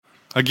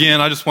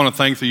Again, I just want to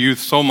thank the youth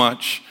so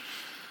much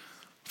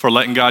for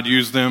letting God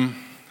use them.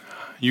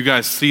 You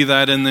guys see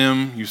that in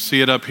them. You see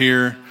it up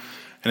here.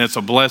 And it's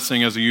a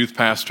blessing as a youth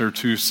pastor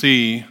to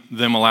see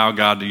them allow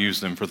God to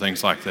use them for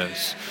things like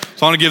this.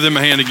 So I want to give them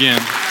a hand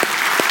again.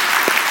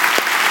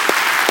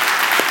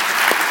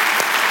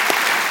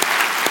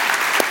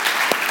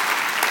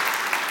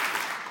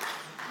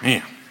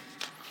 Man,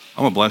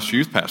 I'm a blessed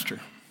youth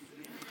pastor.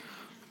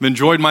 I've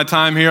enjoyed my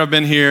time here. I've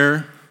been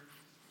here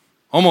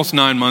almost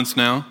 9 months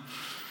now.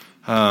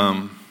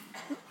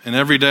 And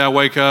every day I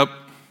wake up,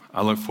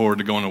 I look forward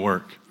to going to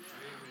work.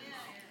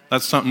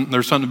 There's something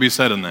to be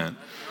said in that.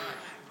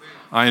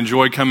 I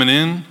enjoy coming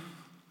in.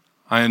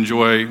 I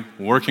enjoy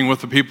working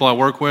with the people I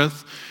work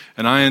with.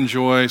 And I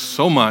enjoy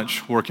so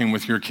much working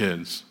with your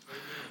kids.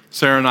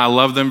 Sarah and I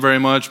love them very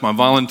much. My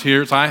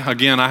volunteers, I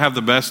have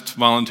the best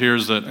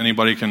volunteers that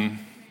anybody can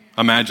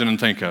imagine and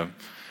think of.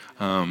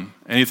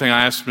 Anything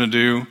I ask them to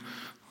do,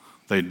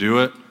 they do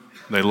it.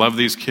 They love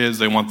these kids.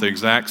 They want the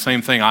exact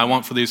same thing I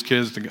want for these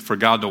kids, for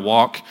God to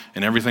walk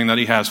in everything that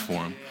He has for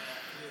them.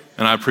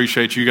 And I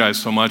appreciate you guys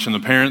so much, and the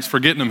parents for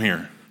getting them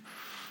here.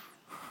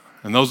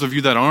 And those of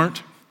you that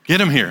aren't, get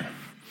them here.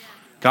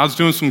 God's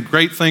doing some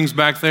great things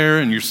back there,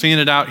 and you're seeing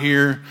it out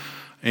here,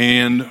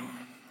 and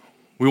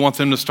we want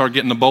them to start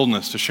getting the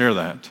boldness to share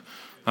that.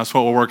 That's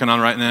what we're working on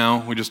right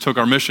now. We just took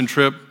our mission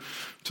trip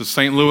to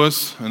St.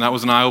 Louis, and that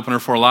was an eye-opener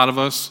for a lot of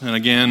us. And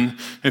again,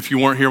 if you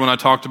weren't here when I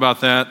talked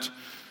about that,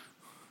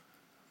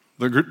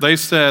 they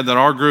said that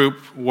our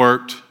group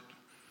worked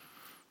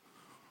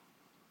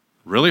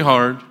really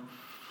hard,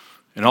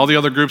 and all the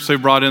other groups they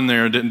brought in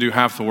there didn't do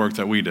half the work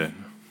that we did. And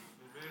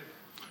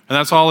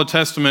that's all a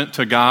testament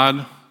to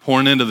God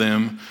pouring into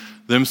them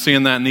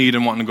seeing that need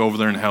and wanting to go over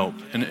there and help.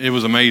 And it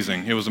was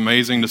amazing. It was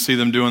amazing to see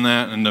them doing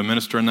that and to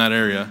minister in that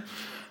area.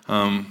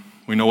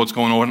 We know what's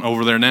going on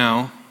over there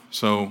now,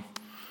 so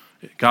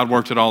God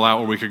worked it all out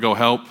where we could go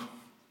help,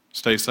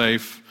 stay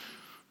safe,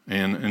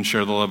 and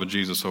share the love of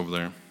Jesus over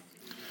there.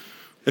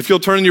 If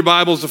you'll turn in your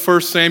Bibles to 1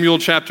 Samuel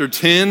chapter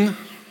 10,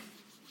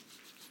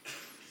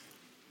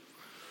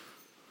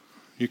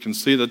 you can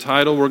see the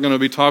title. We're going to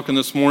be talking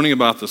this morning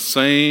about the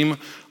same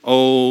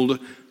old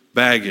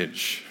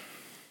baggage.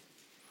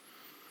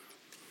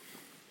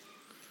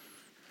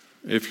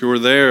 If you're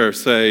there,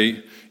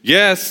 say,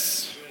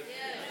 yes.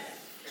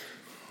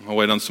 I'll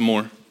wait on some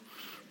more.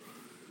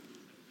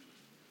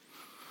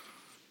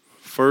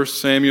 1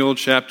 Samuel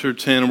chapter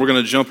 10. We're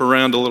going to jump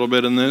around a little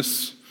bit in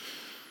this.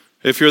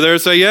 If you're there,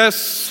 say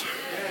yes.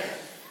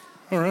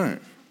 All right.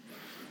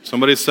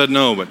 Somebody said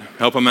no, but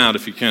help them out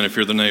if you can, if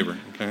you're the neighbor.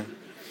 Okay.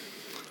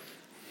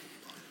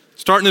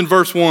 Starting in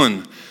verse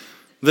 1.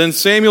 Then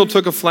Samuel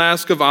took a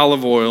flask of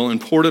olive oil and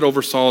poured it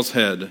over Saul's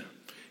head.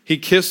 He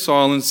kissed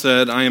Saul and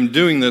said, I am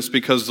doing this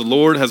because the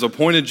Lord has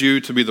appointed you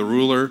to be the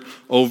ruler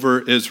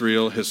over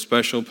Israel, his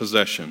special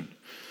possession.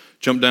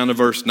 Jump down to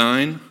verse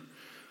 9.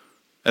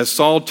 As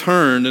Saul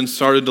turned and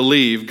started to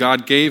leave,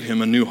 God gave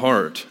him a new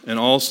heart, and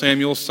all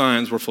Samuel's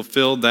signs were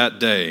fulfilled that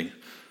day.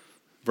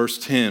 Verse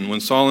 10, when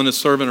Saul and his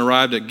servant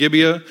arrived at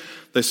Gibeah,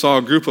 they saw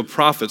a group of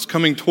prophets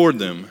coming toward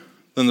them.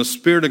 Then the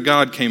Spirit of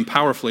God came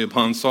powerfully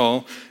upon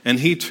Saul, and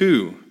he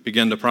too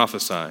began to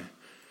prophesy.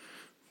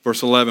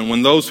 Verse 11,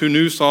 when those who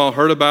knew Saul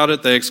heard about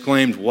it, they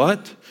exclaimed,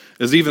 what?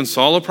 Is even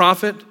Saul a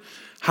prophet?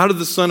 How did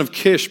the son of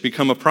Kish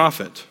become a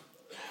prophet?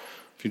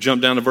 If you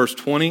jump down to verse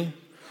 20,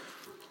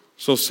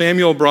 so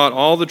Samuel brought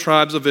all the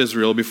tribes of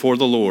Israel before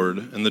the Lord,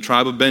 and the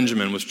tribe of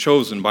Benjamin was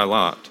chosen by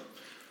lot.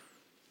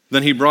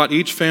 Then he brought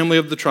each family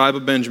of the tribe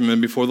of Benjamin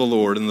before the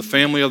Lord, and the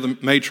family of the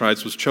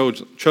Matrites was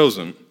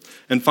chosen.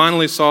 And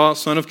finally Saul,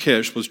 son of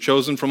Kish, was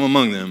chosen from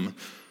among them.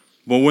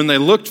 But when they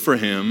looked for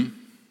him,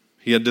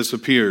 he had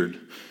disappeared.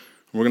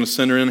 We're going to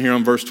center in here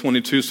on verse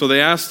 22. So they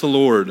asked the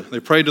Lord, they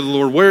prayed to the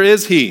Lord, where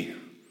is he?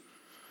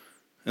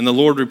 And the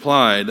Lord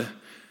replied,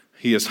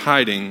 he is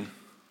hiding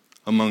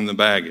among the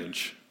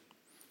baggage.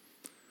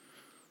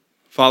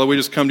 Father, we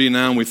just come to you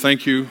now and we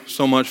thank you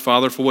so much,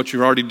 Father, for what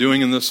you're already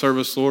doing in this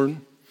service, Lord.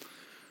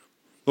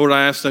 Lord,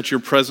 I ask that your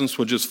presence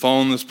would just fall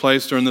in this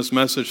place during this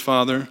message,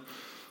 Father.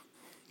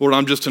 Lord,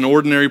 I'm just an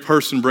ordinary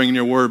person bringing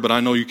your word, but I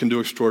know you can do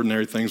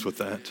extraordinary things with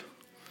that.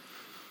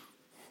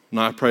 And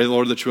I pray,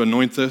 Lord, that you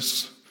anoint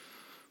this.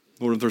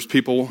 Lord, if there's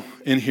people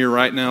in here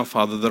right now,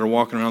 Father, that are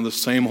walking around the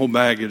same old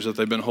baggage that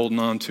they've been holding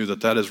on to,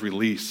 that is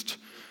released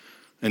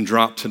and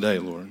dropped today,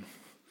 Lord.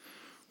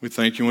 We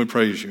thank you and we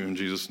praise you in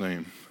Jesus'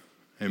 name.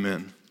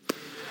 Amen.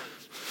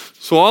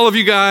 So all of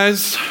you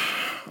guys,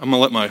 I'm going to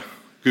let my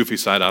goofy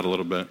side out a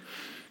little bit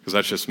because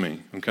that's just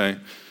me, okay?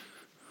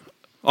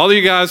 All of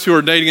you guys who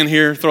are dating in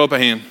here, throw up a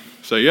hand.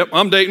 Say, yep,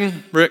 I'm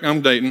dating. Rick,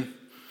 I'm dating.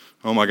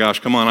 Oh my gosh,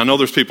 come on. I know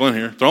there's people in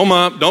here. Throw them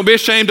up. Don't be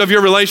ashamed of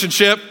your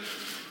relationship.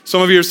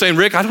 Some of you are saying,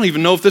 Rick, I don't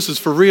even know if this is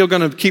for real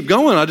going to keep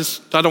going. I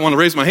don't want to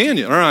raise my hand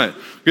yet. All right,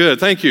 good.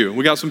 Thank you.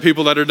 We got some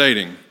people that are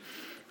dating.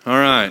 All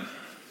right.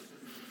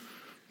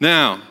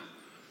 Now,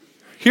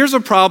 here's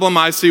a problem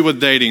I see with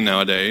dating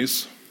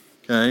nowadays,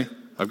 okay?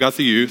 I've got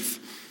the youth,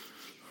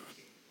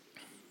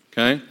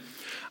 okay?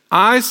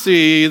 I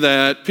see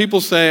that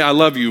people say, I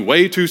love you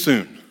way too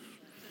soon.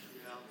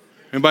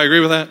 Anybody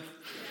agree with that?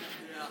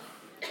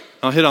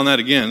 I'll hit on that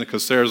again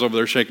because Sarah's over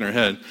there shaking her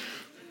head.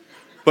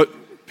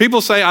 But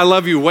people say, I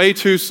love you way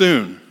too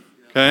soon,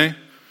 okay?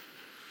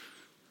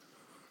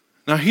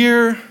 Now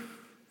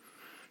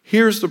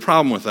here's the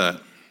problem with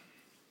that.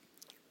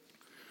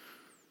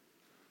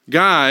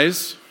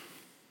 Guys,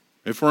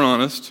 if we're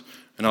honest,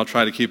 and I'll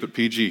try to keep it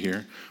PG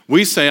here,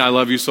 we say I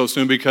love you so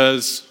soon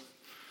because,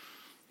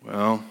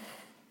 well,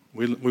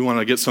 we want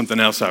to get something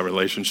else out of a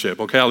relationship.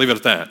 Okay, I'll leave it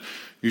at that.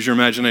 Use your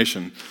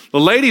imagination. The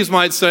ladies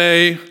might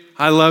say,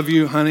 I love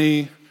you,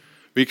 honey,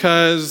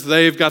 because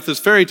they've got this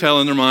fairy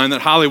tale in their mind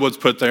that Hollywood's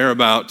put there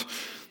about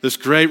this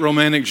great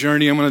romantic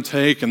journey I'm going to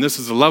take, and this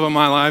is the love of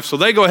my life. So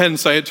they go ahead and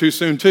say it too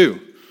soon, too.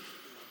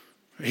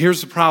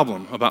 Here's the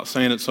problem about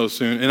saying it so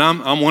soon, and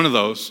I'm one of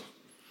those.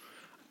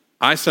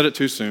 I said it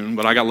too soon,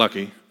 but I got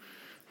lucky,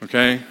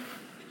 okay?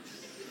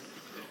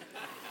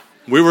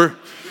 We were...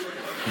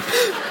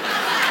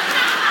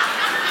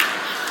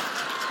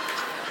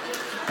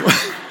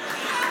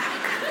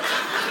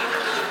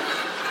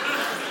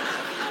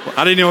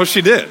 I didn't know what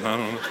she did. I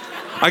don't know.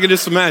 I can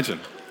just imagine.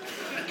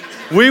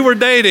 We were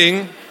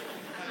dating.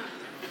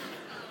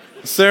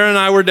 Sarah and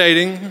I were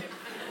dating.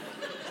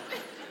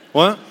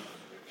 What?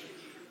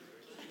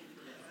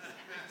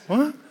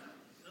 What?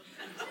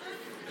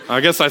 I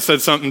guess I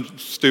said something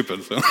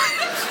stupid. So.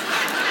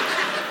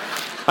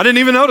 I didn't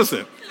even notice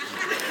it.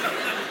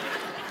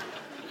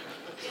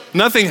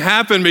 Nothing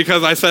happened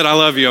because I said I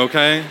love you,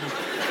 okay?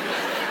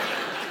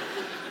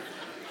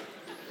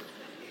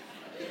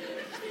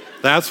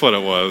 That's what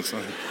it was.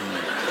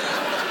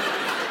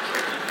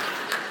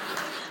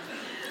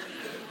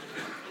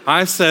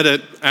 I said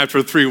it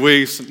after 3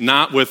 weeks,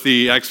 not with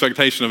the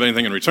expectation of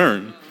anything in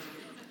return.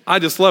 I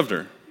just loved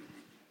her,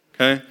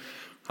 okay?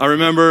 I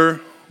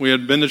remember we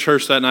had been to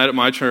church that night at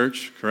my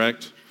church,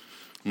 correct?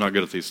 I'm not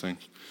good at these things.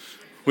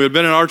 We had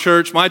been in our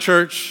church, my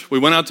church. We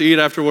went out to eat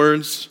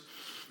afterwards,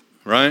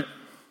 right?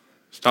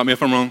 Stop me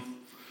if I'm wrong.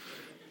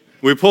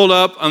 We pulled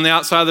up on the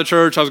outside of the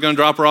church. I was going to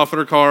drop her off at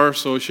her car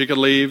so she could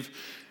leave.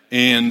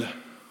 And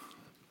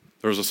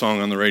there was a song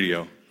on the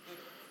radio.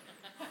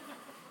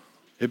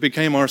 It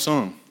became our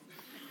song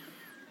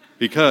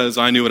because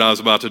I knew what I was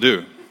about to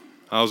do.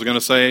 I was going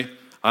to say,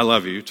 I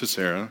love you to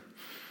Sarah.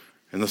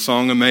 And the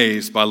song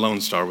Amazed by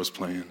Lone Star was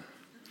playing.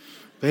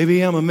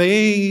 Baby, I'm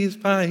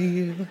amazed by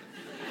you.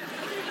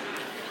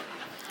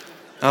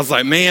 I was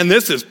like, man,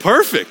 this is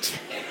perfect.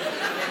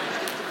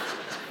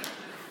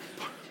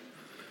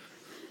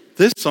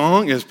 This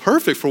song is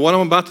perfect for what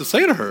I'm about to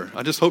say to her.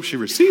 I just hope she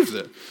receives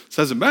it,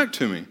 says it back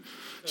to me.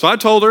 So I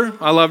told her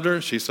I loved her.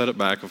 She said it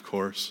back, of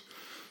course.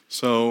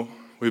 So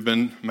we've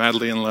been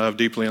madly in love,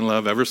 deeply in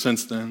love ever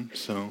since then.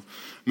 So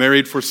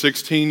married for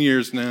 16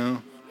 years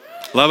now.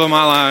 Love of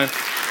my life.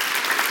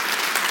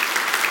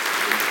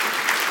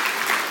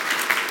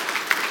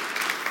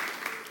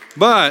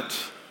 But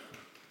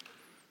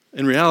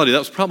in reality, that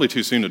was probably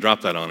too soon to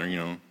drop that on her, you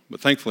know. But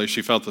thankfully,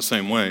 she felt the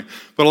same way.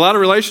 But a lot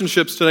of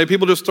relationships today,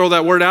 people just throw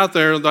that word out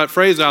there, that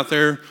phrase out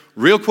there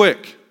real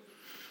quick.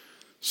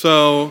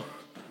 So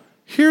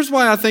here's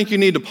why I think you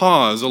need to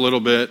pause a little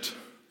bit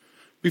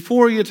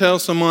before you tell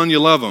someone you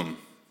love them,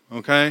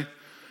 okay?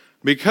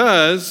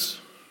 Because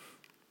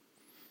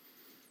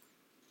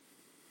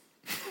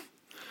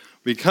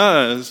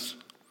it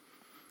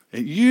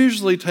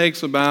usually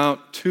takes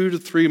about 2 to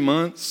 3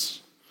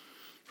 months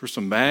for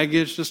some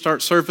baggage to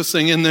start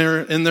surfacing in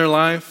their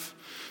life.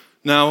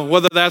 Now,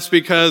 whether that's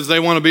because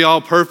they want to be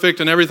all perfect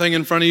and everything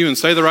in front of you and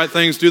say the right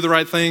things, do the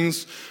right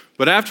things,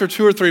 but after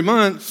 2 or 3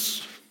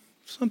 months,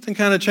 something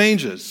kind of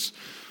changes.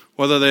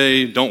 Whether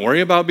they don't worry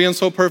about being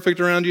so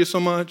perfect around you so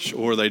much,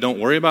 or they don't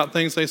worry about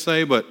things they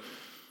say, but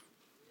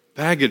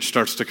baggage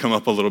starts to come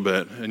up a little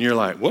bit, and you're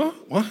like, what?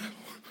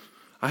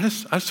 I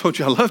just told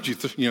you I loved you,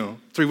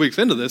 3 weeks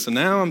into this, and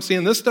now I'm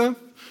seeing this stuff?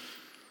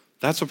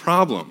 That's a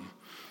problem.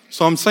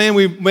 So I'm saying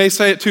we may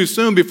say it too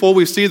soon before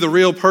we see the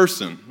real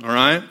person, all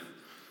right?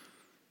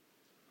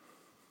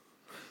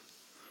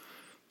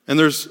 And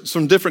there's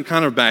some different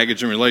kind of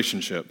baggage in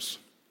relationships.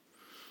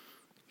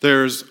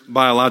 There's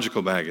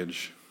biological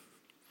baggage.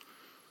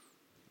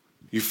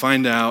 You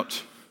find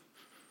out,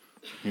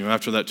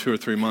 after that 2 or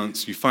 3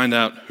 months, you find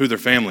out who their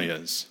family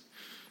is.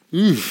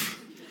 Oof.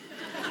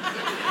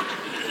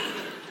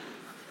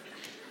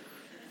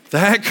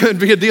 That could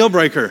be a deal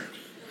breaker.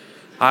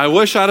 I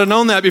wish I'd have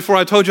known that before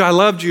I told you I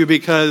loved you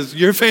because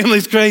your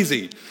family's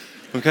crazy,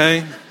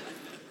 okay?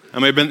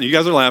 You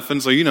guys are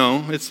laughing, so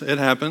it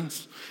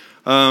happens.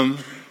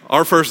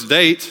 Our first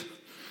date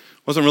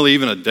wasn't really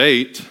even a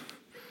date.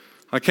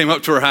 I came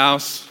up to her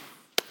house,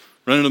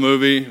 rented a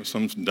movie,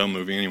 some dumb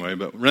movie anyway,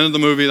 but rented the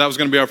movie. That was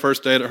going to be our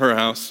first date at her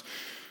house.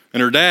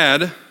 And her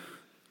dad,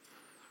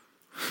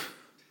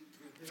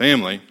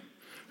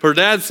 her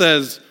dad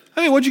says,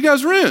 hey, what'd you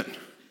guys rent?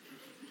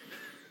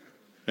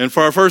 And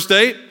for our first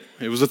date,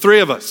 it was the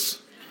 3 of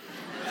us.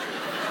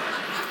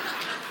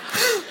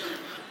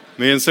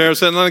 Me and Sarah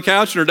sitting on the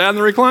couch and her dad in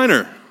the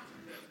recliner.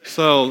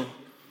 So,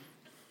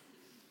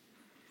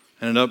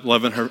 Ended up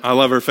loving her. I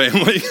love her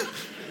family.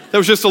 That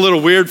was just a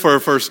little weird for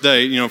our first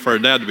date, for her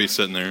dad to be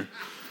sitting there.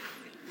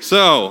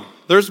 So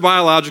there's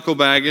biological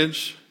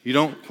baggage. You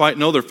don't quite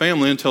know their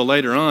family until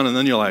later on, and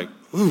then you're like,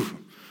 ooh,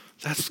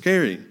 that's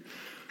scary.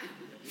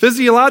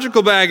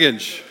 Physiological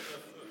baggage.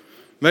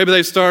 Maybe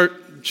they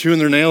start chewing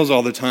their nails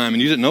all the time,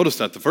 and you didn't notice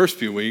that the first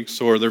few weeks,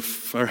 or their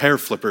hair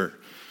flipper.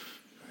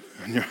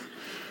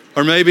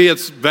 Or maybe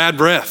it's bad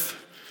breath.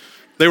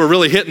 They were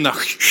really hitting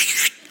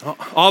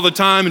all the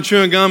time and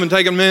chewing gum and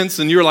taking mints,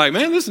 and you were like,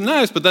 man, this is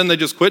nice, but then they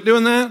just quit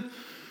doing that.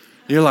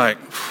 You're like,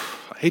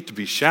 I hate to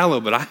be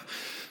shallow, but I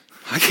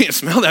can't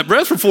smell that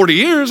breath for 40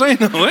 years. Ain't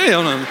no way.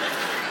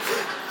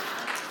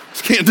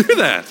 Just can't do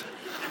that.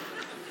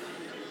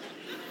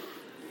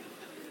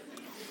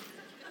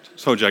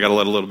 Told you I got to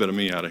let a little bit of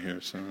me out of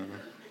here. So.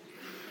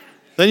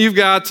 Then you've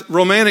got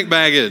romantic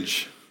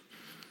baggage.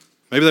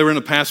 Maybe they were in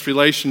a past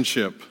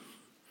relationship.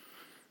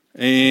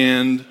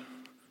 And,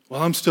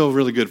 well, I'm still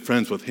really good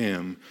friends with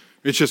him.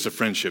 It's just a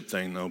friendship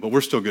thing, though, but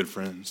we're still good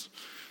friends.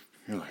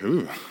 You're like,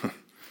 ooh,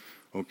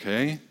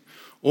 okay.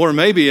 Or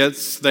maybe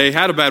it's they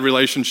had a bad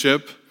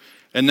relationship,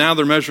 and now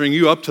they're measuring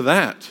you up to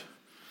that.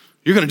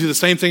 You're going to do the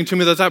same thing to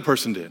me that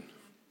person did.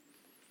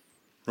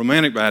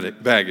 Romantic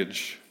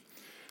baggage.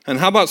 And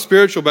how about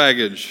spiritual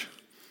baggage?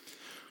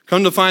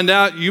 Come to find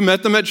out, you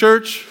met them at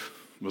church,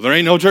 but there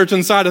ain't no church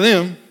inside of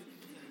them.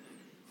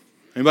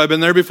 Anybody been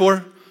there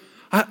before?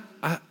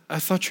 I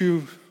thought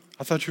you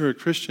were a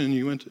Christian.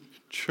 You went to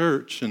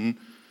church, and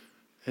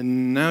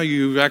now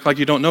you act like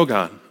you don't know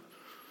God.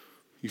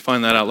 You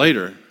find that out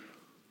later.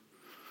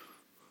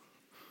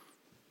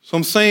 So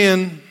I'm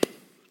saying,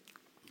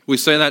 we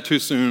say that too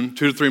soon.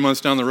 2 to 3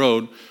 months down the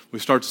road, we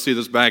start to see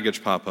this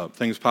baggage pop up.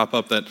 Things pop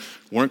up that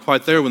weren't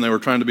quite there when they were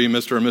trying to be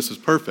Mr. or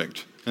Mrs.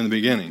 Perfect in the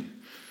beginning.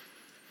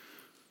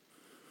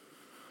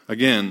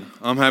 Again,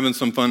 I'm having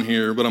some fun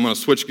here, but I'm going to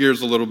switch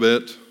gears a little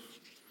bit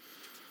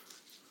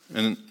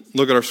and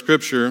look at our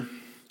scripture.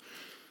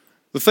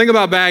 The thing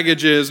about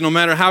baggage is, no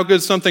matter how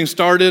good something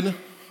started,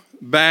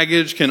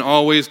 baggage can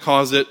always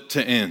cause it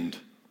to end.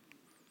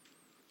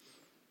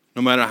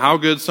 No matter how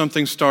good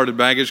something started,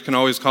 baggage can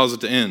always cause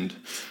it to end.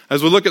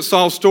 As we look at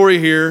Saul's story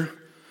here,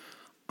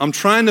 I'm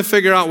trying to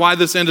figure out why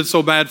this ended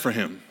so bad for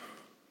him.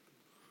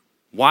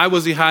 Why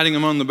was he hiding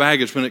among the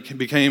baggage when it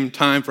became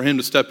time for him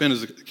to step in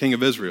as the king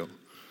of Israel?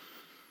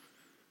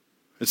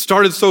 It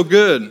started so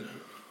good,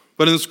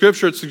 but in the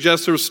scripture it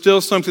suggests there was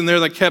still something there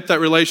that kept that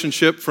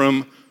relationship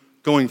from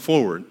going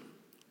forward.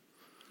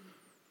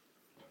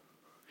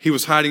 He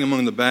was hiding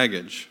among the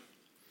baggage.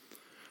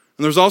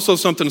 And there's also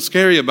something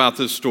scary about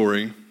this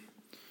story.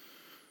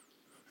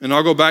 And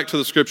I'll go back to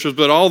the scriptures,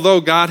 but although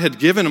God had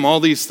given him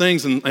all these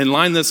things and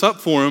lined this up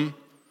for him,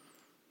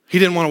 he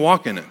didn't want to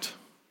walk in it.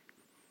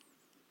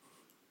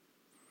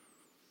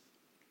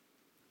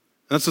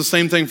 That's the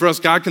same thing for us.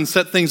 God can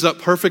set things up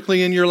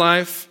perfectly in your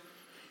life,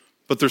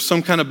 but there's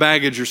some kind of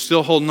baggage you're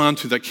still holding on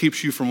to that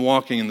keeps you from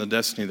walking in the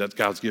destiny that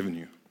God's given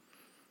you.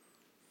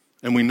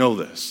 And we know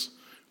this.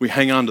 We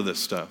hang on to this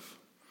stuff.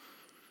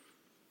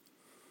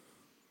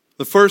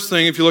 The first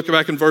thing, if you look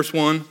back in verse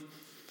 1,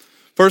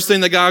 first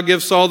thing that God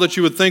gives Saul that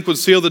you would think would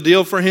seal the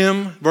deal for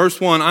him, verse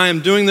 1, I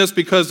am doing this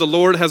because the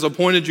Lord has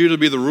appointed you to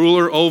be the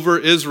ruler over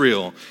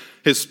Israel,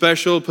 his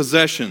special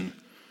possession.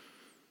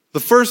 The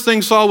first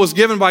thing Saul was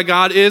given by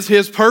God is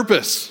his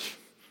purpose.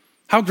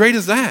 How great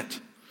is that?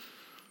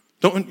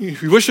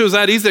 You wish it was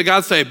that easy that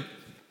God say,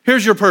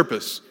 here's your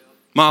purpose.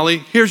 Molly,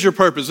 here's your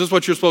purpose. This is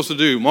what you're supposed to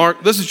do.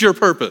 Mark, this is your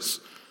purpose.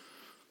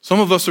 Some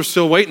of us are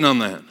still waiting on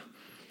that.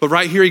 But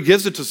right here he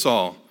gives it to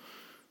Saul.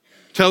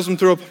 Tells him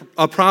through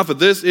a prophet,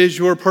 this is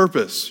your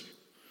purpose.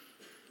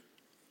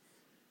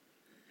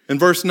 In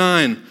verse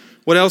 9,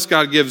 what else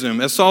God gives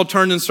him? As Saul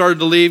turned and started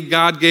to leave,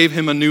 God gave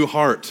him a new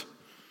heart.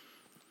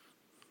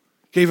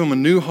 Gave him a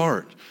new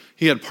heart.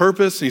 He had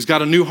purpose, and he's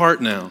got a new heart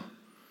now.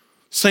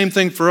 Same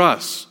thing for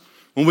us.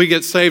 When we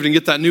get saved and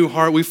get that new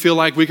heart, we feel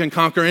like we can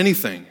conquer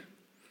anything.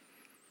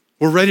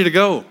 We're ready to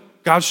go.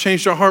 God's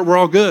changed our heart. We're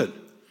all good.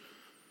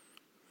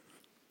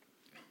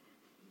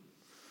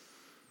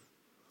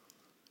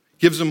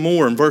 Gives him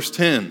more in verse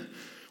 10.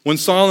 When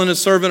Saul and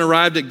his servant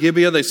arrived at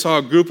Gibeah, they saw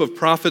a group of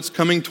prophets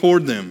coming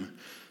toward them.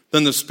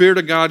 Then the Spirit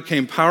of God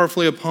came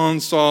powerfully upon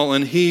Saul,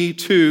 and he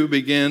too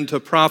began to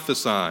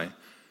prophesy.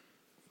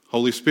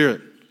 Holy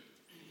Spirit.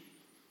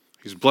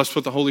 He's blessed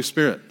with the Holy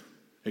Spirit.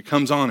 It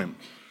comes on him.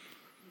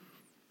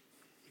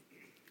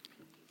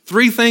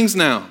 3 things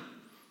now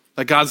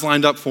that God's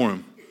lined up for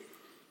him.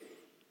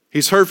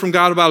 He's heard from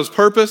God about his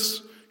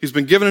purpose. He's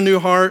been given a new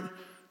heart.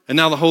 And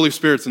now the Holy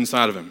Spirit's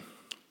inside of him.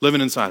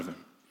 Living inside of him.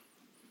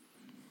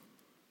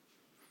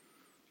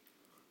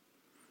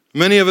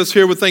 Many of us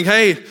here would think,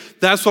 hey,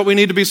 that's what we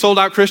need to be sold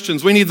out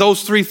Christians. We need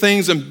those 3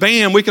 things and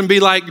bam, we can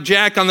be like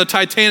Jack on the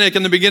Titanic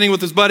in the beginning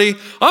with his buddy.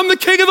 I'm the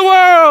king of the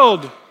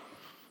world.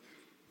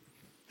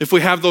 If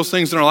we have those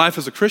things in our life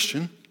as a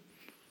Christian,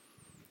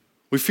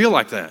 we feel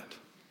like that.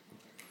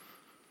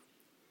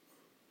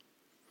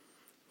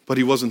 But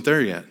he wasn't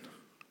there yet.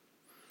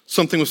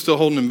 Something was still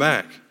holding him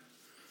back.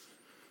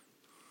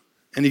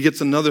 And he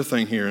gets another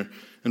thing here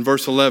in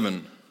verse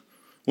 11.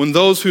 When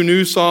those who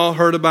knew Saul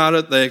heard about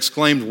it, they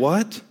exclaimed,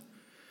 "What?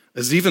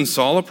 Is even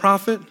Saul a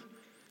prophet?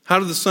 How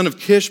did the son of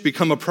Kish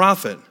become a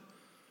prophet?"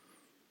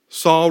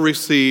 Saul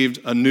received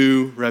a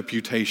new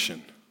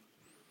reputation.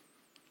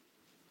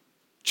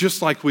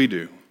 Just like we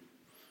do.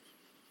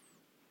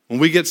 When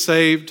we get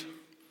saved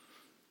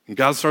and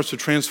God starts to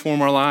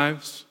transform our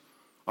lives,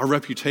 our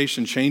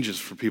reputation changes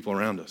for people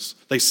around us.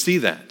 They see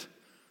that.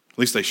 At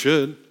least they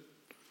should.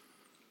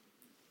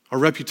 Our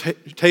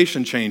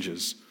reputation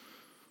changes.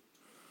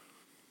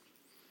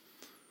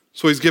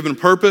 So he's given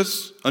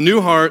purpose, a new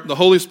heart, the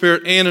Holy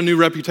Spirit, and a new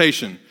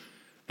reputation.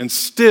 And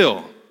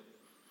still,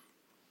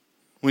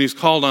 when he's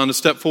called on to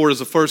step forward as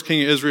the first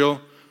king of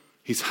Israel,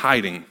 he's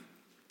hiding.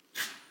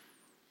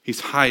 He's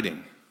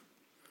hiding.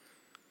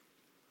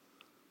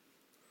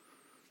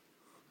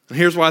 And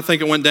here's why I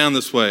think it went down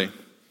this way.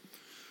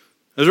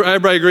 Does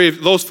everybody agree?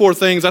 Those four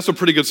things, that's a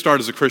pretty good start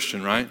as a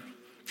Christian, right?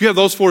 If you have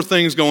those four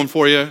things going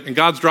for you and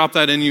God's dropped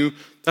that in you,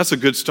 that's a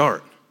good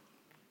start.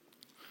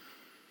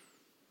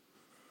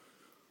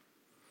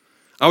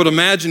 I would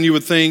imagine you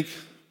would think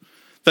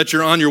that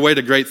you're on your way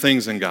to great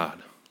things in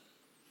God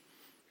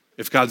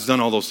if God's done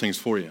all those things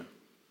for you.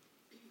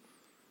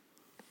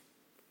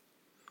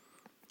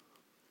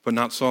 But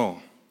not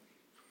Saul.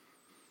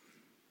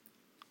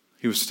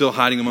 He was still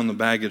hiding among the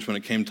baggage when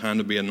it came time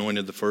to be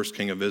anointed the first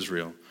king of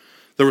Israel.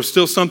 There was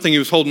still something he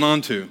was holding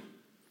on to.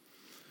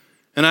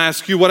 And I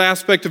ask you, what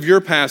aspect of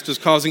your past is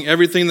causing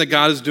everything that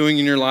God is doing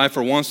in your life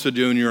or wants to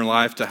do in your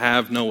life to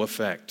have no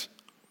effect?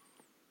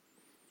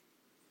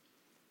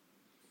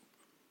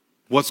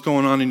 What's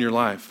going on in your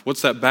life?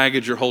 What's that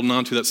baggage you're holding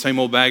on to, that same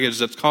old baggage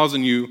that's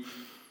causing you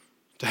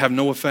to have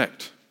no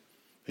effect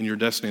in your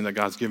destiny that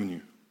God's given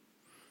you?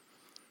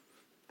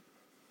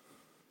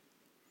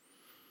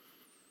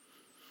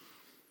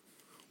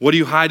 What are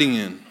you hiding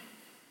in?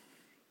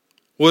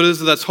 What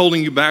is it that's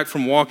holding you back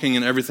from walking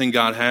in everything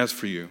God has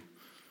for you?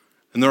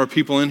 And there are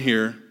people in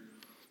here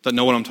that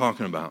know what I'm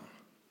talking about.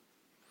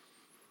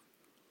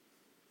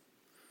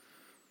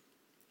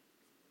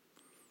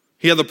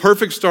 He had the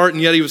perfect start,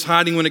 and yet he was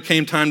hiding when it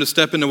came time to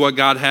step into what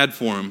God had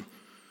for him.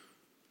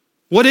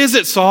 What is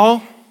it,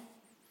 Saul?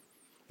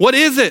 What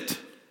is it?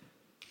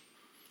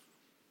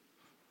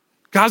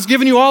 God's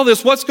given you all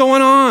this. What's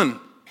going on?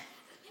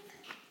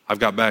 I've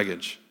got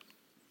baggage.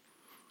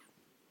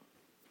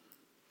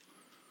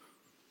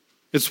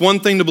 It's one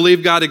thing to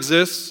believe God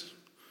exists.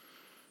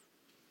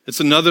 It's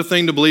another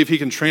thing to believe he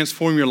can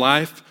transform your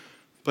life.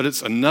 But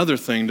it's another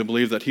thing to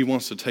believe that he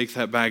wants to take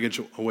that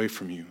baggage away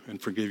from you and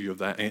forgive you of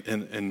that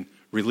and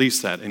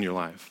release that in your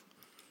life.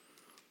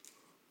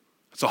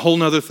 It's a whole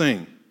nother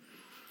thing.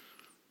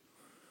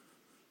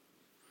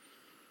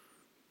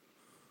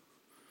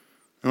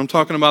 And I'm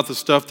talking about the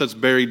stuff that's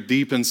buried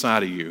deep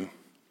inside of you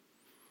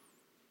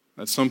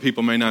that some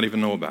people may not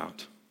even know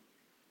about.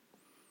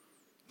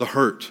 The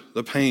hurt,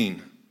 the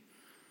pain,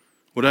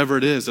 whatever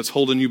it is that's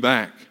holding you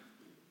back.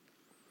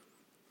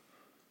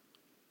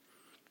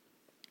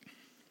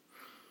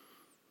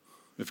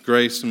 If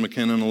Grace and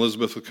McKenna and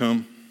Elizabeth would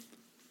come.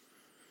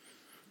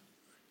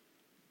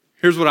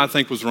 Here's what I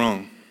think was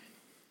wrong.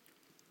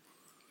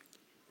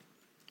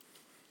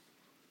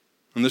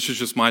 And this is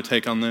just my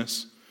take on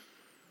this.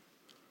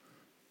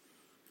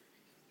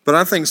 But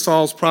I think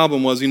Saul's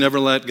problem was he never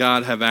let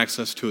God have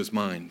access to his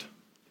mind.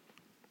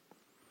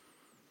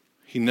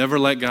 He never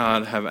let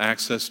God have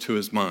access to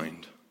his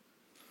mind.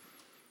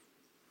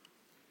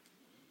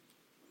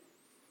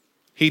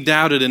 He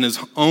doubted in his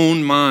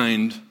own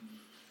mind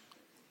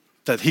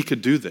that he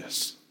could do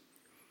this,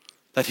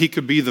 that he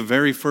could be the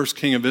very first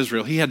king of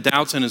Israel. He had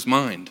doubts in his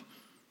mind.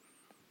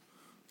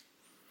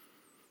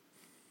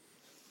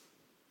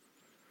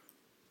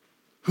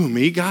 Who,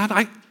 me, God?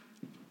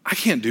 I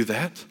can't do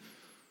that.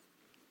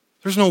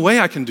 There's no way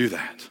I can do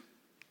that.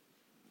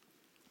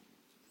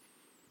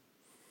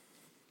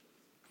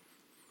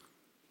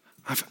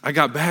 I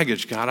got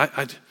baggage, God.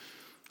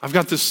 I've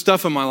got this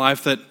stuff in my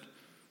life that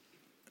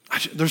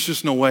there's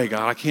just no way,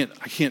 God. I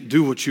can't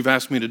do what you've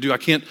asked me to do. I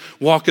can't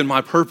walk in my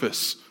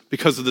purpose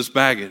because of this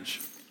baggage.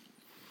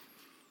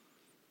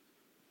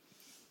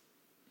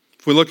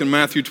 If we look in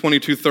Matthew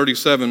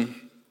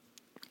 22:37,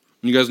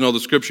 you guys know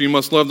the scripture, you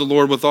must love the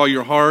Lord with all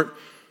your heart,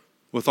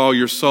 with all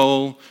your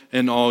soul,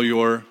 and all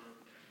your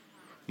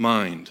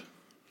mind.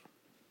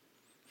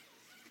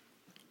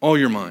 All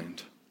your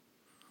mind.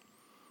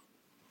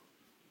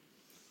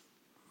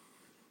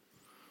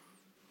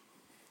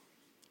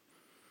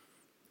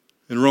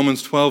 In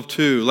Romans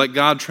 12:2, let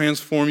God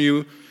transform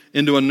you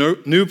into a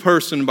new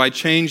person by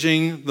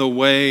changing the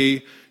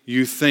way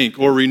you think,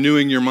 or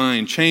renewing your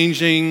mind.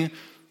 Changing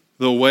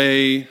the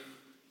way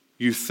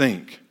you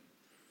think.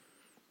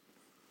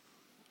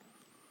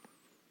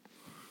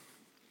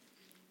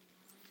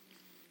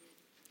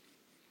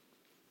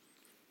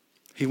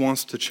 He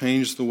wants to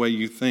change the way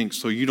you think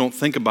so you don't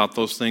think about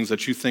those things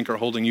that you think are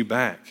holding you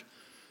back.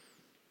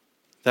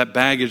 That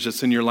baggage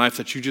that's in your life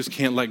that you just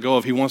can't let go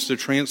of. He wants to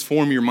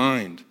transform your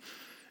mind.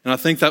 And I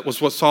think that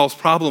was what Saul's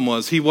problem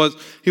was. He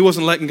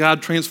wasn't letting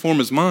God transform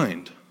his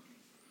mind.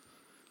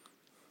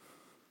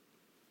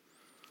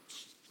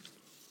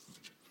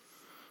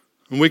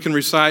 And we can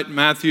recite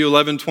Matthew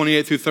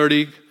 11:28 through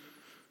 30.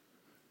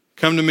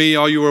 Come to me,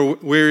 all you are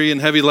weary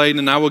and heavy laden,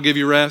 and I will give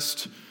you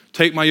rest.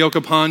 Take my yoke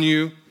upon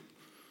you.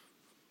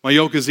 My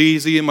yoke is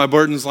easy and my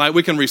burden is light.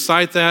 We can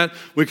recite that.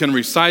 We can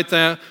recite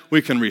that.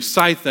 We can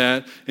recite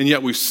that. And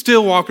yet we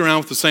still walk around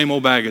with the same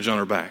old baggage on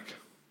our back.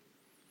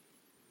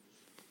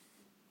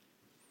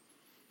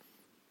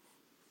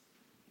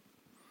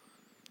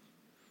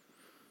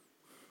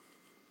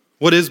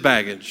 What is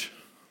baggage?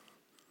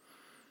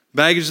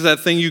 Baggage is that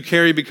thing you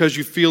carry because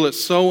you feel it's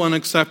so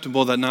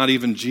unacceptable that not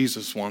even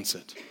Jesus wants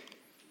it.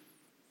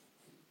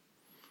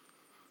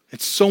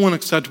 It's so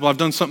unacceptable. I've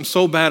done something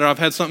so bad, or I've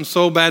had something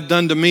so bad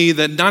done to me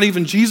that not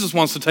even Jesus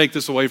wants to take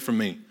this away from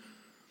me.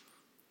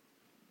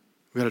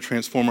 We've got to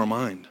transform our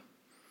mind.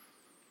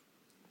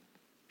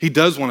 He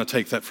does want to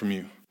take that from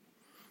you.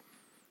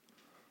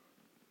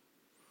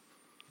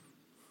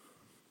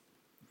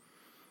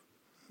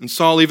 And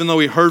Saul, even though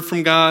he heard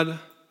from God,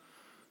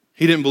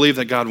 he didn't believe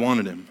that God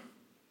wanted him.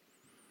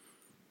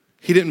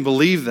 He didn't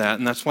believe that,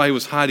 and that's why he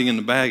was hiding in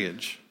the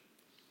baggage.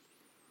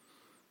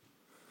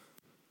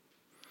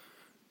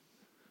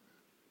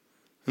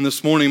 And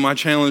this morning, my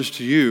challenge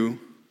to you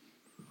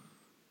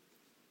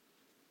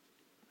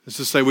is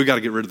to say, we got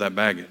to get rid of that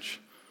baggage.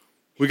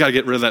 We got to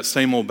get rid of that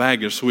same old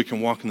baggage so we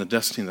can walk in the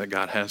destiny that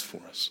God has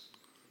for us.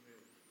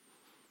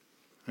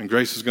 And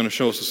Grace is going to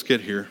show us a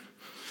skit here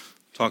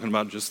talking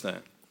about just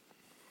that.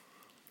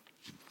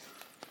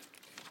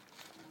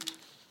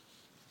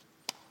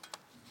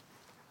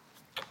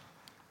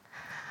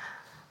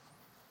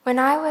 When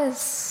I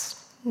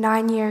was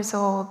 9 years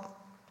old,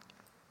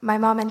 my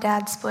mom and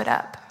dad split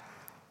up.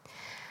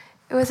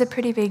 It was a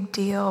pretty big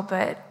deal,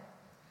 but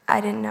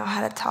I didn't know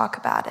how to talk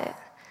about it.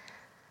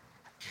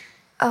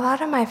 A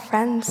lot of my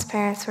friends'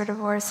 parents were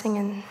divorcing,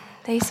 and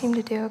they seemed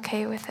to do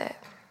okay with it,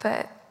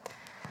 but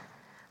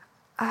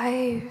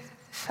I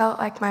felt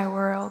like my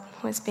world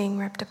was being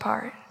ripped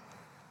apart.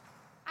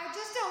 I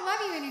just don't love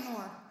you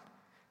anymore.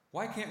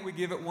 Why can't we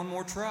give it one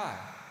more try?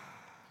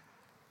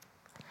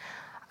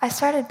 I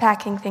started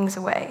packing things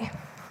away.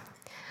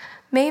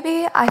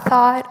 Maybe I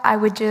thought I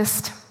would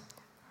just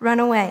run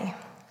away.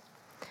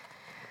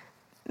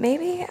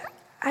 Maybe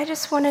I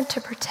just wanted to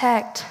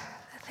protect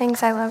the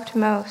things I loved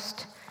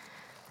most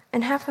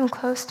and have them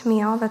close to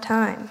me all the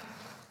time.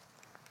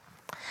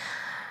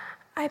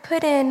 I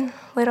put in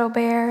Little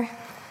Bear,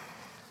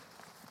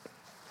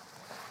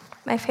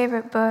 my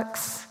favorite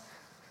books,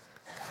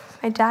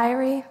 my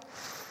diary,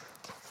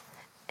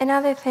 and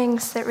other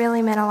things that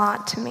really meant a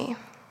lot to me.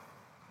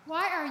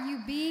 Why are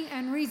you being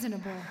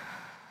unreasonable?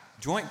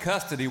 Joint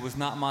custody was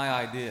not my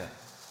idea.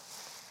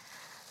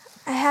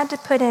 I had to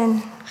put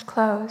in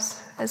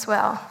clothes as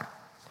well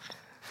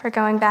for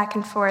going back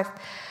and forth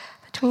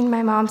between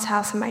my mom's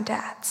house and my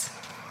dad's.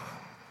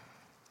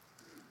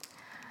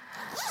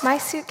 My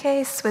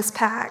suitcase was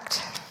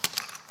packed,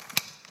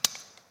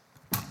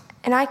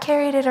 and I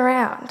carried it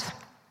around.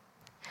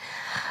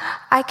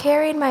 I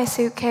carried my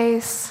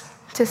suitcase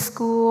to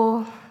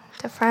school,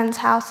 to friends'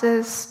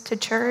 houses, to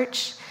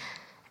church,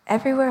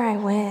 everywhere I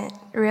went,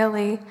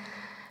 really.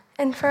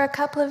 And for a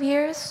couple of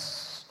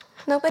years,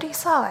 nobody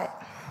saw it,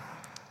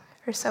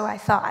 or so I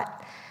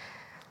thought.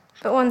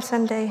 But one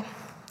Sunday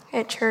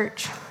at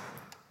church,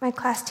 my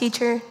class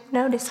teacher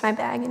noticed my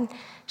bag and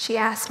she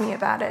asked me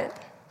about it.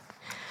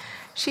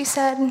 She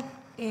said,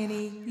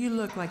 "Annie, you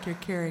look like you're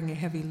carrying a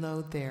heavy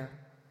load there."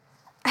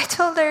 I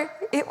told her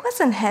it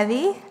wasn't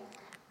heavy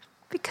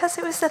because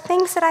it was the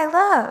things that I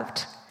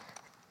loved.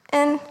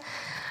 And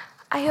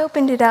I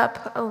opened it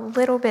up a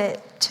little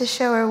bit to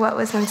show her what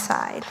was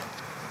inside.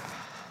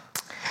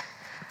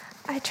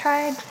 I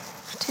tried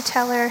to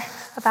tell her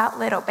about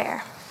Little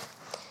Bear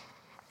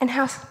and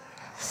how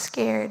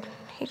scared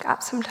he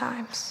got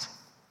sometimes.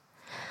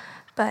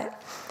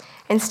 But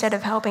instead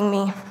of helping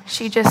me,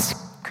 she just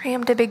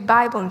crammed a big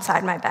Bible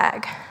inside my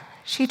bag.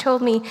 She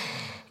told me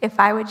if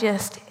I would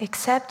just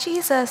accept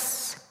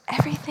Jesus,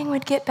 everything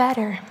would get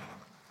better.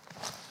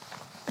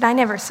 But I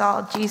never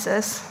saw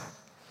Jesus.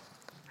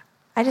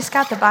 I just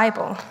got the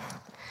Bible.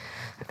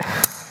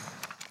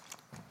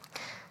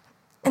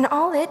 And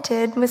all it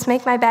did was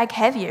make my bag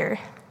heavier.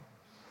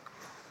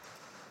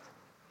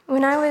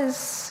 When I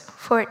was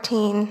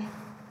 14,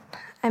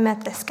 I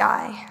met this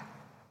guy.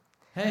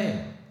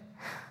 Hey.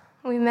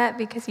 We met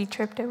because he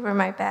tripped over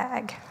my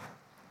bag.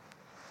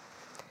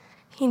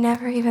 He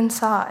never even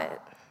saw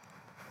it.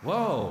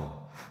 Whoa.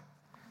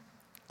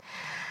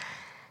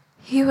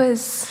 He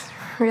was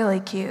really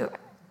cute,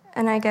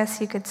 and I guess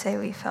you could say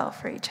we fell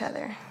for each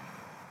other.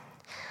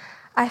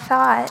 I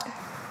thought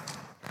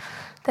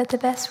that the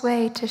best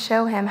way to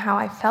show him how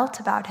I felt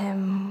about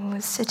him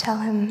was to tell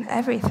him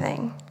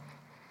everything.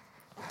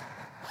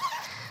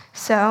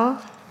 So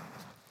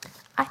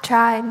I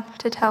tried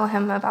to tell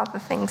him about the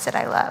things that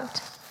I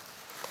loved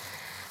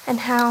and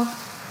how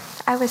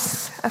I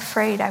was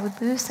afraid I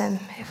would lose them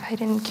if I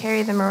didn't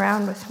carry them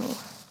around with me.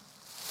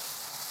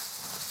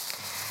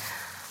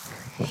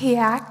 He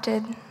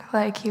acted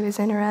like he was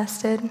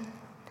interested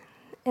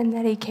and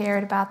that he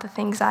cared about the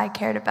things I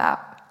cared about.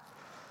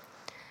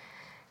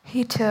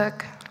 He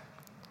took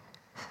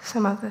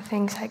some of the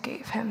things I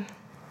gave him.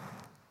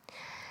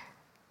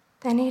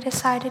 Then he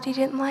decided he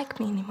didn't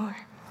like me anymore.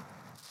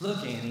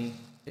 Look, Annie,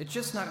 it's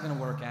just not going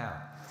to work out.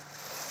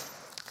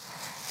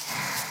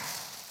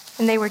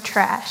 And they were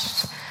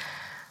trashed.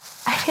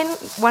 I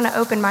didn't want to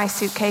open my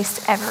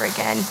suitcase ever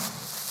again.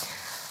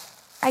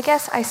 I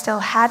guess I still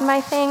had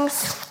my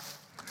things,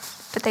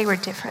 but they were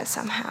different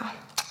somehow.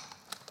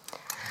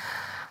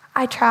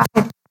 I tried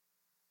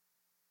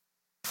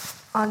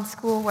on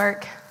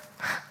schoolwork.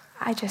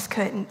 I just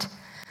couldn't.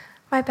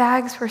 My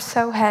bags were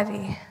so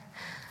heavy.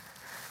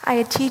 I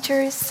had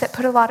teachers that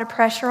put a lot of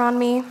pressure on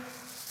me.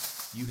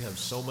 You have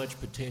so much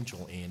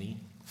potential, Annie.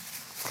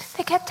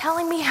 They kept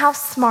telling me how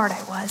smart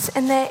I was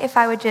and that if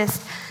I would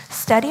just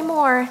study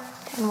more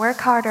and work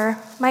harder,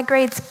 my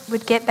grades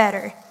would get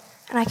better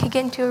and I could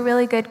get into a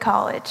really good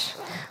college,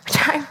 which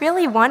I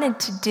really wanted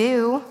to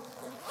do.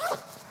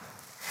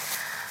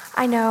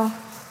 I know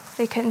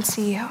they couldn't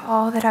see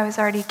all that I was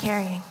already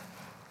carrying.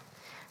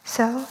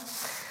 So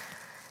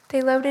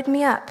they loaded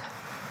me up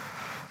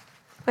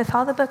with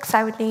all the books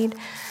I would need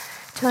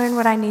to learn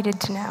what I needed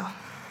to know.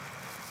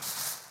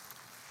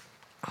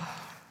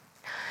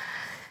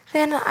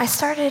 Then I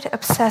started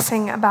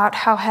obsessing about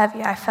how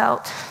heavy I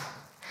felt.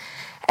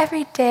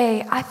 Every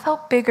day, I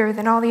felt bigger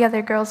than all the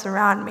other girls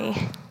around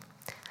me.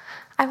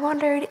 I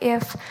wondered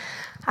if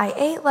I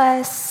ate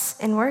less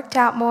and worked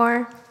out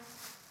more,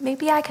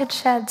 maybe I could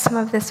shed some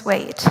of this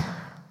weight.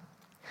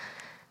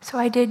 So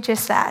I did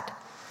just that.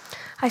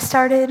 I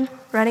started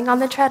running on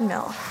the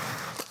treadmill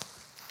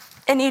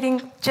and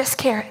eating just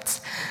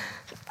carrots.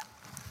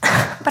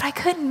 But I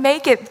couldn't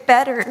make it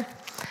better.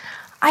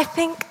 I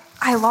think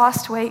I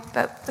lost weight,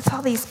 but with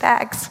all these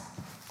bags,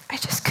 I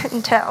just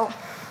couldn't tell.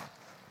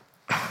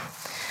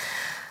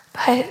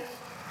 But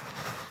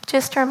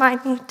just to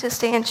remind me to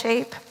stay in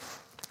shape,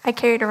 I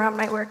carried around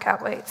my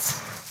workout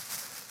weights.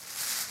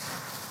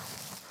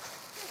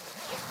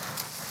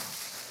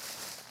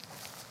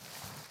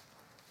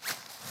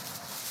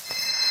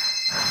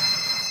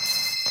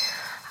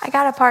 I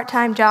got a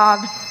part-time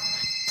job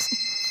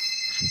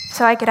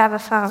so I could have a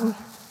phone.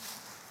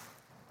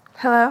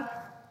 Hello?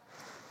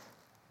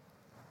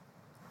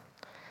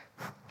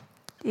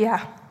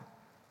 Yeah.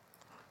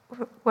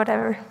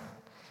 Whatever.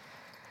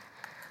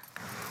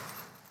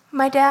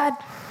 My dad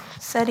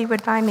said he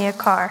would buy me a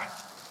car.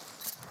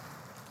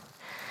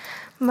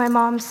 My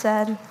mom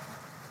said,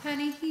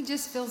 Honey, he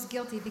just feels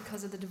guilty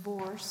because of the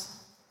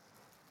divorce.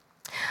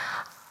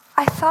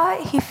 I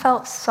thought he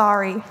felt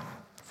sorry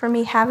for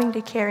me having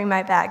to carry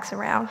my bags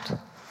around.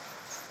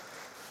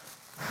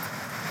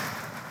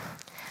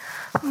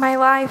 My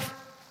life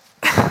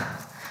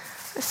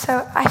was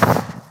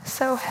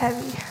so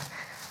heavy.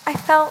 I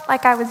felt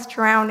like I was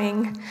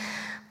drowning.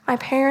 My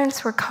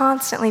parents were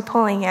constantly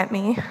pulling at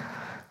me.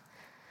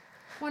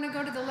 Want to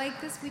go to the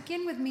lake this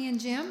weekend with me and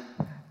Jim?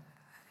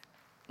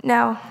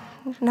 No,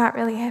 not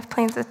really. I have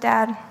plans with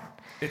Dad.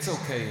 It's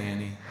okay,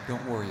 Annie.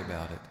 Don't worry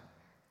about it.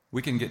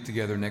 We can get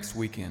together next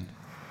weekend.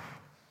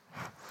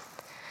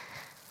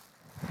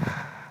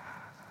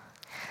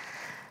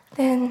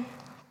 Then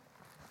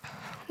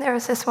there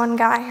was this one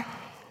guy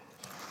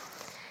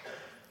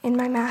in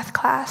my math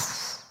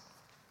class.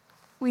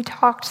 We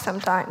talked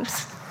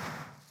sometimes.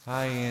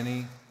 Hi,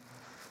 Annie.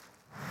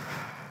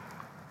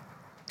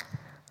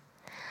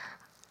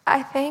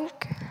 I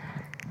think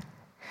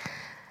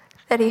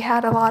that he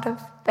had a lot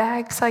of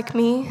bags like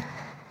me.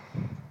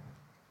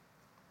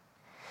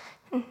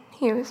 And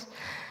he was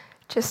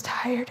just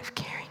tired of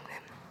carrying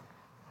them.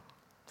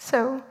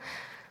 So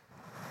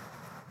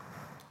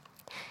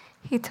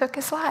he took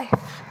his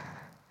life.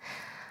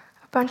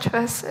 A bunch of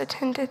us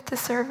attended the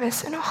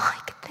service, and all I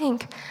could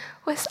think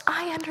was,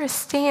 I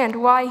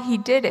understand why he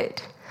did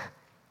it.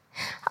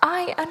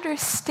 I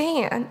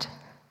understand.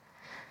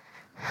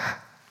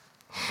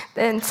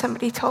 Then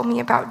somebody told me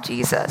about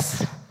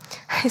Jesus.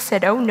 I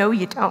said, oh, no,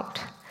 you don't.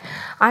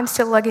 I'm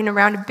still lugging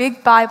around a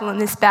big Bible in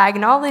this bag,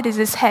 and all it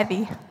is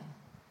heavy.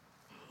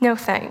 No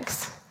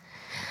thanks.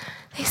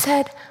 They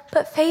said,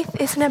 but faith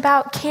isn't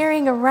about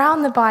carrying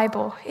around the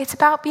Bible. It's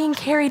about being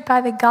carried by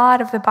the God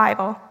of the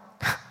Bible.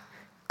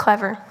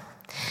 Clever.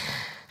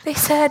 They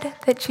said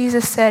that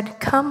Jesus said,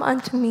 come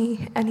unto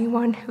me,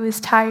 anyone who is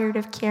tired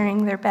of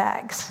carrying their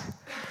bags.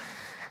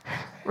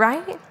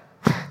 Right?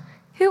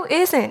 Who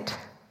isn't?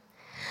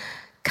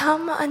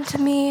 Come unto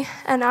me,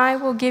 and I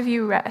will give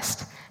you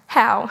rest.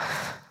 How?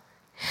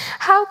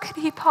 How could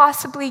he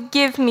possibly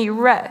give me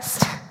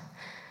rest?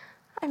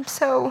 I'm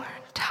so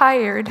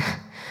tired.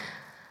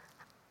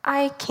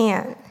 I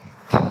can't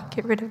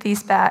get rid of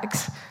these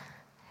bags.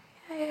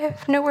 I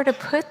have nowhere to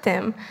put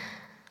them.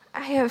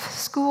 I have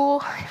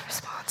school, I have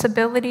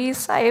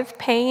responsibilities, I have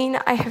pain,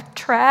 I have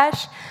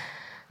trash.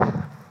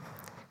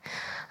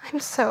 I'm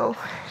so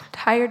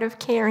tired of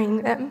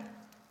carrying them.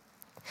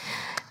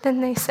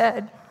 Then they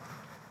said,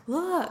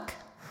 Look.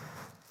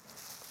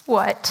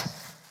 what?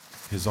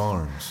 His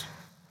arms.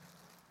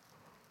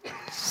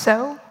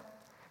 So?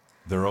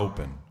 They're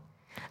open.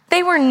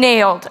 They were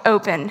nailed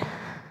open.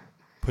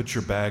 Put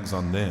your bags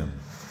on them.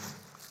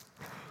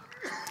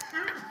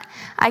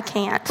 I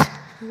can't.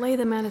 Lay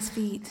them at his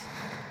feet.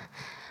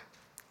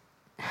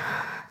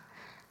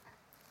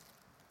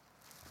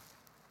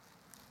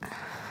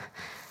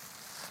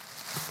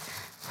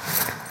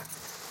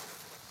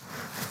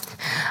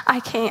 I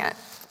can't.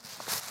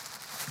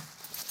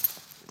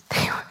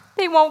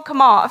 They won't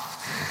come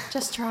off.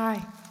 Just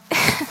try.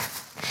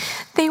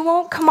 They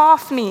won't come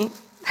off me.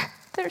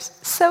 They're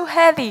so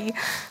heavy.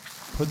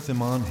 Put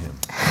them on him.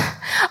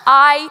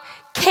 I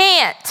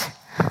can't.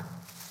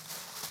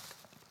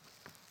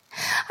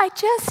 I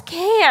just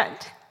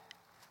can't.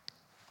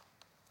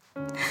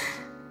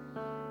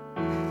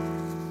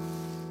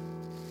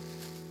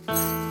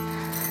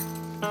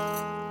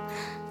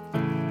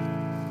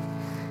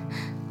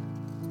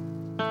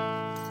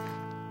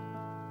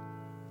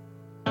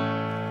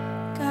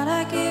 God,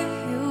 I give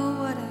you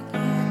what I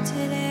got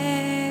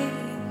today.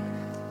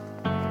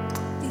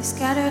 These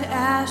scattered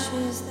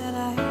ashes that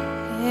I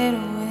hid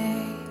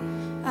away,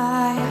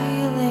 I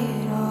lay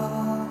it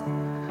all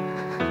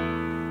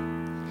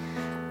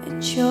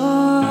at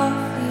your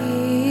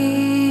feet.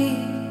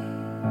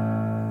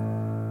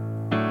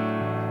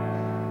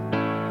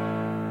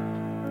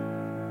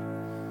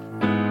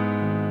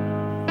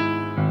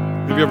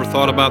 Have you ever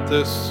thought about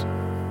this?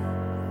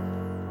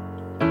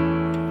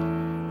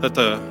 That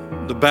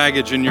the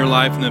baggage in your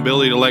life and the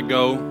ability to let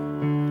go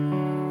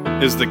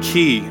is the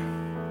key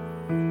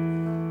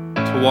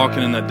to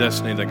walking in that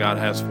destiny that God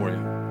has for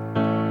you.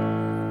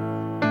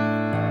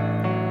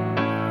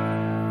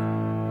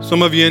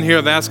 Some of you in here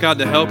have asked God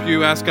to help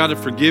you, asked God to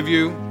forgive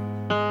you,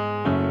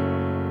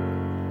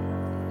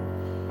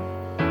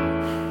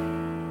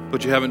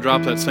 but you haven't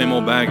dropped that same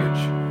old baggage.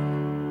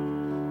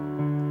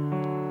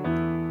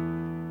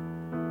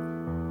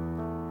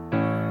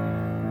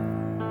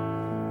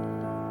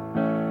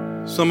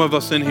 Some of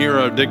us in here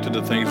are addicted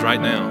to things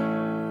right now.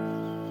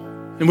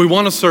 And we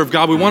want to serve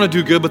God, we want to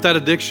do good, but that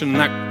addiction,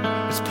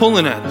 it's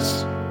pulling at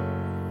us.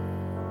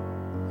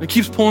 It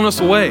keeps pulling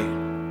us away.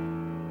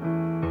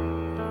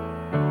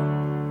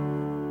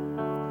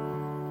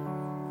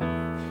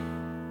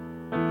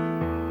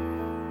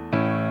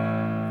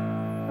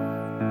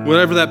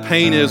 Whatever that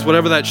pain is,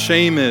 whatever that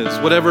shame is,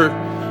 whatever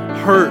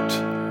hurt,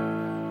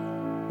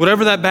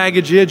 whatever that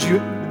baggage is,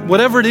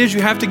 whatever it is,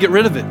 you have to get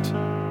rid of it.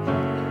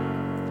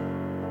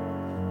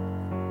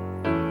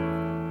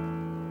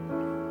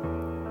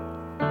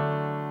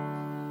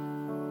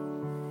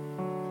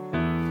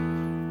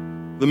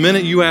 The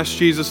minute you ask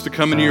Jesus to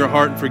come into your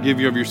heart and forgive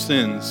you of your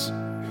sins,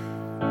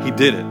 He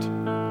did it.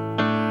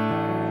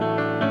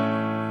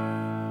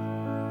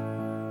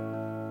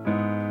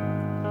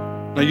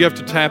 Now you have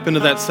to tap into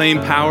that same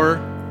power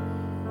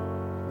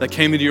that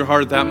came into your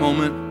heart at that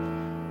moment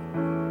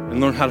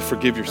and learn how to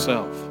forgive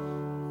yourself.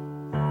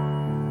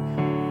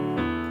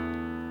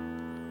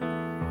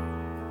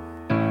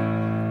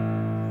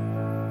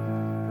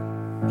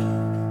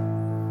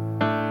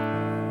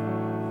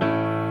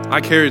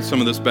 I carried some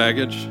of this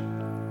baggage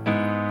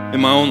in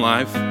my own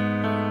life,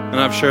 and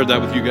I've shared that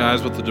with you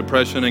guys, with the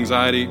depression,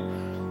 anxiety,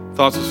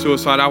 thoughts of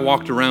suicide. I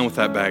walked around with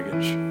that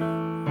baggage.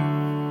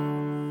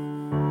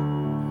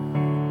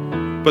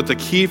 But the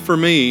key for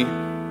me,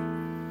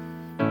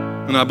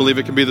 and I believe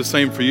it can be the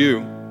same for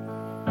you,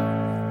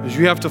 is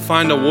you have to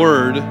find a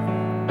word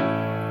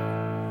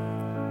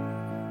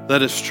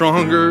that is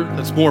stronger,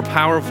 that's more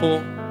powerful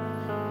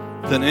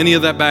than any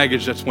of that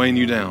baggage that's weighing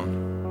you down.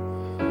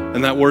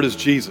 And that word is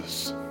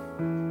Jesus.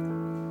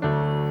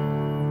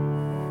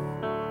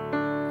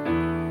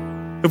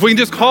 If we can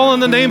just call on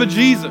the name of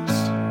Jesus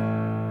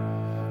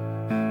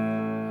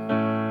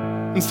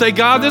and say,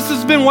 God, this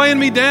has been weighing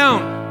me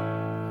down.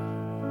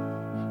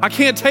 I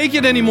can't take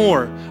it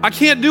anymore. I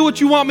can't do what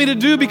you want me to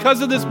do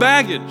because of this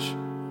baggage.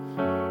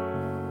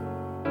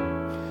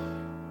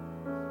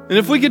 And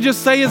if we could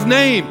just say His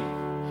name,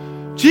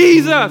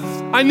 Jesus,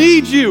 I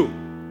need you.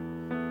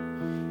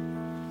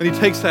 And He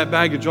takes that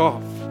baggage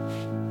off.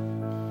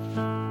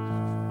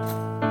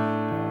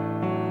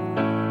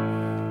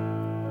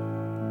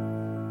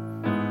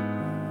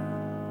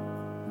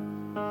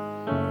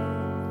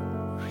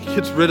 He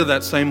gets rid of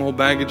that same old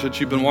baggage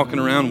that you've been walking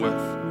around with.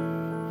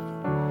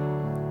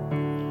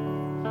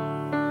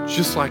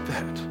 Just like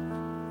that.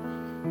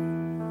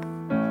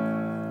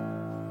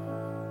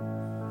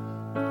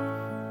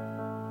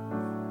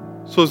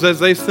 So as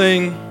they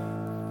sing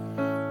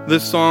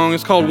this song,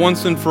 it's called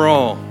Once and For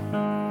All.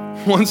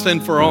 Once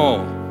and for all.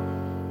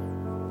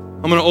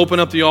 I'm going to open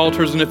up the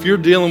altars, and if you're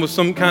dealing with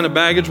some kind of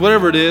baggage,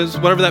 whatever it is,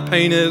 whatever that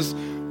pain is,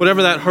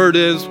 whatever that hurt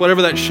is,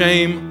 whatever that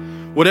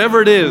shame,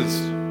 whatever it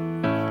is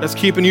that's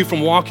keeping you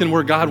from walking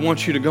where God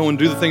wants you to go and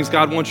do the things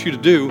God wants you to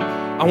do,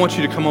 I want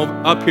you to come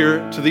up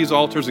here to these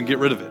altars and get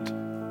rid of it.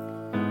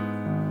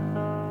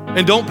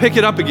 And don't pick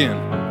it up again.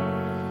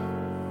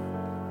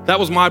 That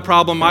was my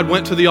problem. I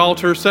went to the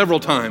altar several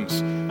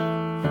times.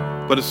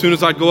 But as soon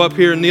as I'd go up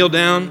here and kneel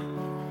down,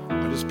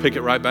 I just pick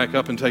it right back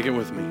up and take it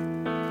with me.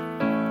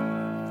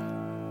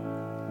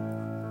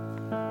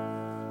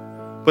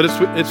 But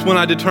it's when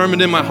I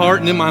determined in my heart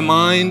and in my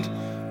mind,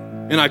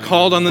 and I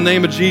called on the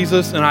name of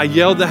Jesus, and I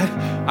yelled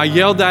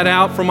that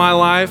out from my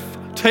life.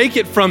 Take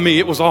it from me.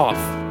 It was off.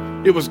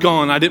 It was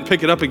gone. I didn't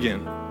pick it up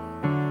again.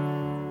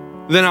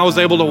 Then I was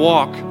able to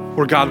walk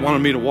where God wanted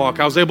me to walk.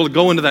 I was able to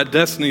go into that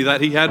destiny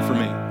that he had for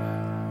me.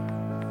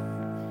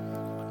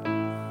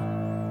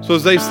 So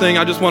as they sing,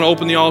 I just want to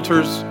open the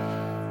altars.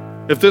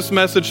 If this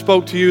message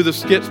spoke to you, the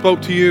skit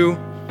spoke to you,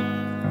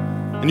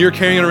 and you're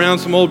carrying around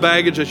some old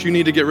baggage that you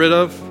need to get rid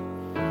of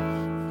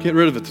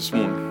it this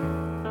morning.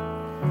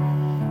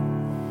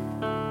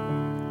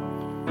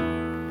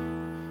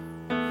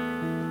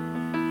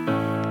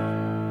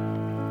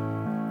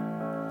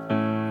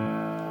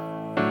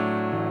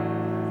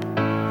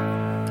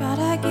 God,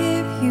 I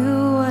give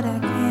you what I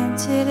can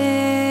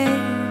today.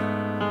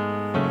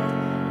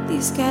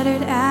 These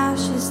scattered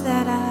ashes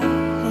that I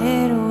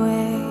hid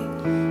away,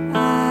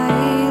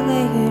 I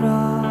lay it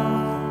all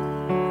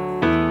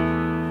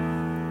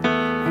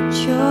at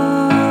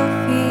your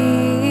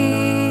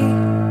feet.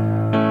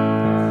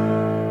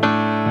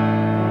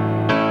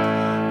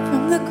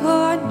 From the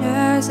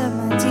corners of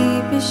my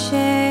deepest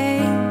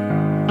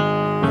shame,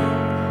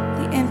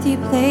 the empty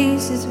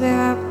places where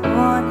I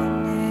born a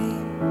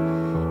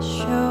name,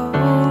 show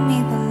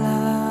me the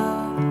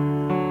love.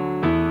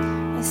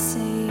 I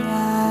say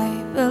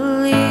I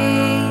believe.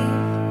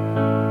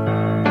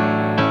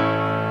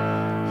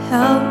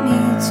 Help me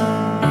to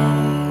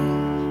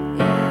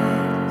lay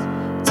it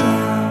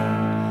down.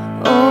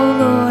 Oh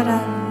Lord, I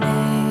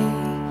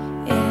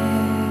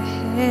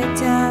lay it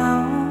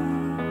down.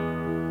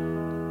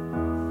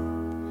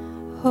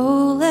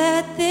 Oh,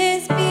 let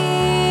this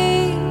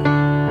be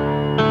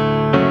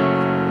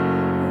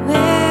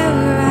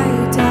where I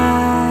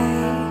die,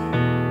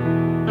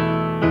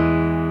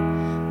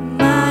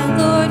 my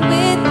Lord,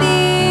 with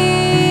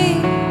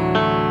thee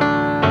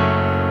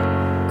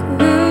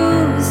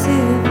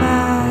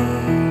crucified.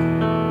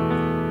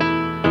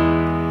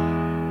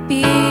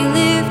 Be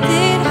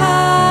lifted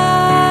high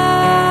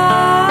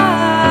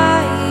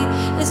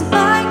as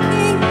my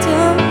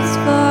kingdoms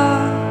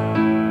fall,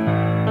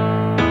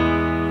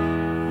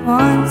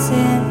 once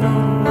and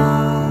for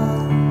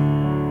all,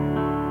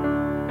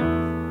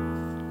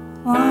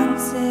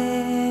 once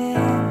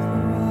and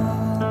for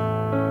all.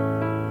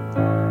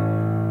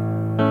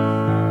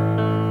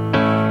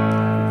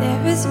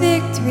 There is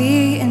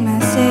victory in my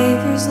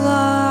Savior's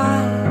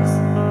laws,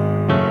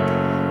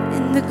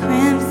 in the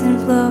crimson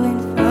flowing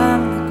from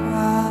the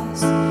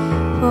cross.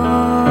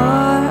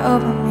 Pour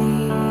over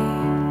me,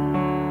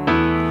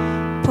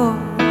 pour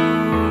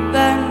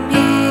over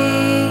me.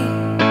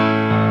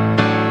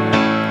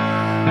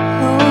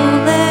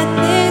 Oh, let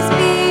this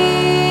be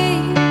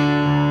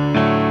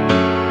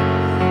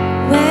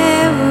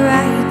where I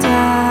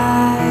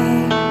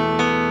die,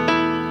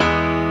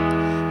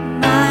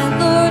 my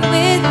Lord,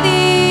 with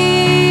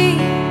thee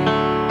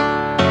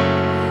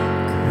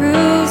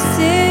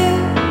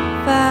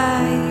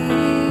crucified.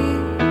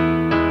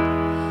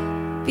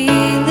 Be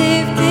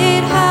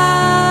lifted high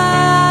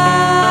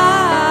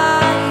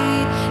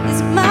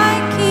as my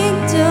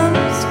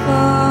kingdoms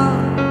fall,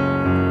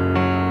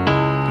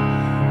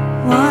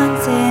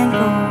 once and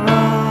for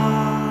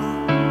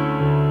all,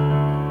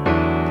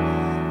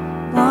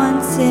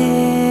 once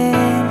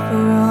and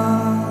for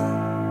all.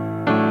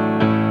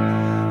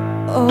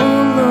 Oh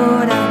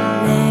Lord, I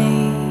lay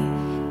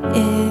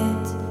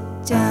it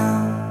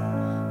down.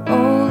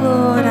 Oh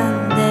Lord, I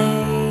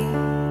lay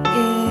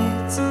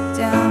it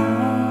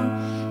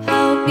down.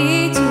 Help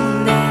me to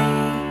lay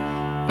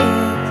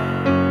it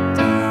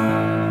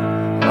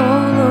down. Oh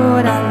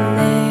Lord, I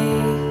lay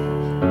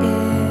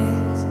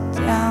it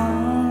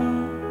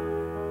down.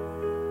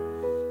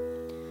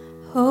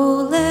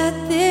 Oh, let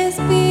this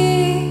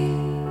be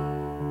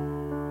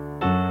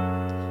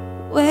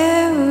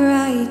where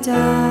I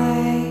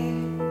die,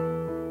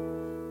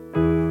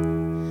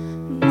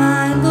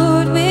 my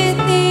Lord, with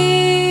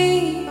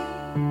thee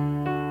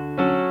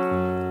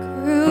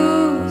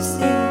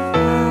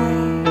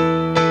crucified.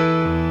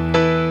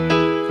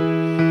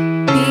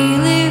 Be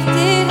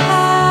lifted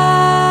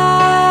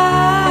high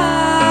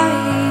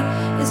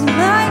as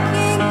my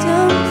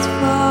kingdoms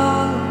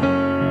fall,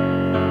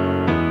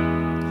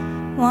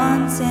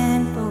 once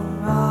and for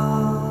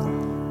all,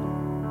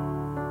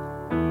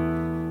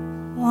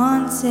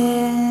 once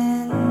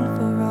and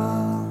for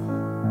all,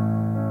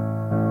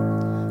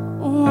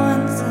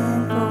 once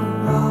and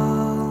for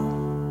all,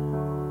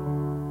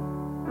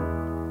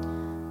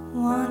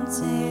 once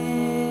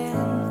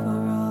and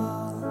for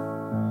all.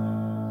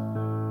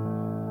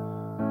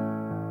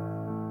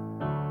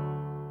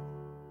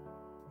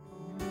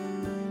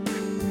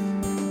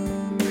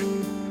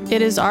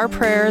 It is our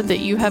prayer that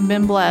you have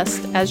been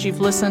blessed as you've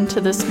listened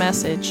to this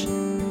message.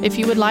 If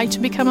you would like to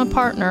become a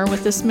partner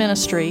with this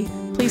ministry,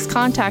 please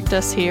contact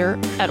us here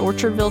at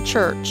Orchardville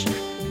Church.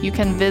 You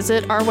can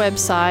visit our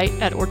website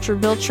at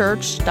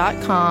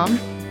orchardvillechurch.com,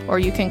 or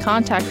you can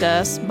contact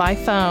us by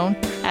phone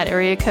at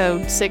area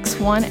code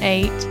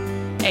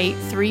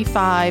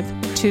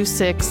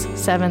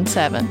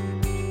 618-835-2677.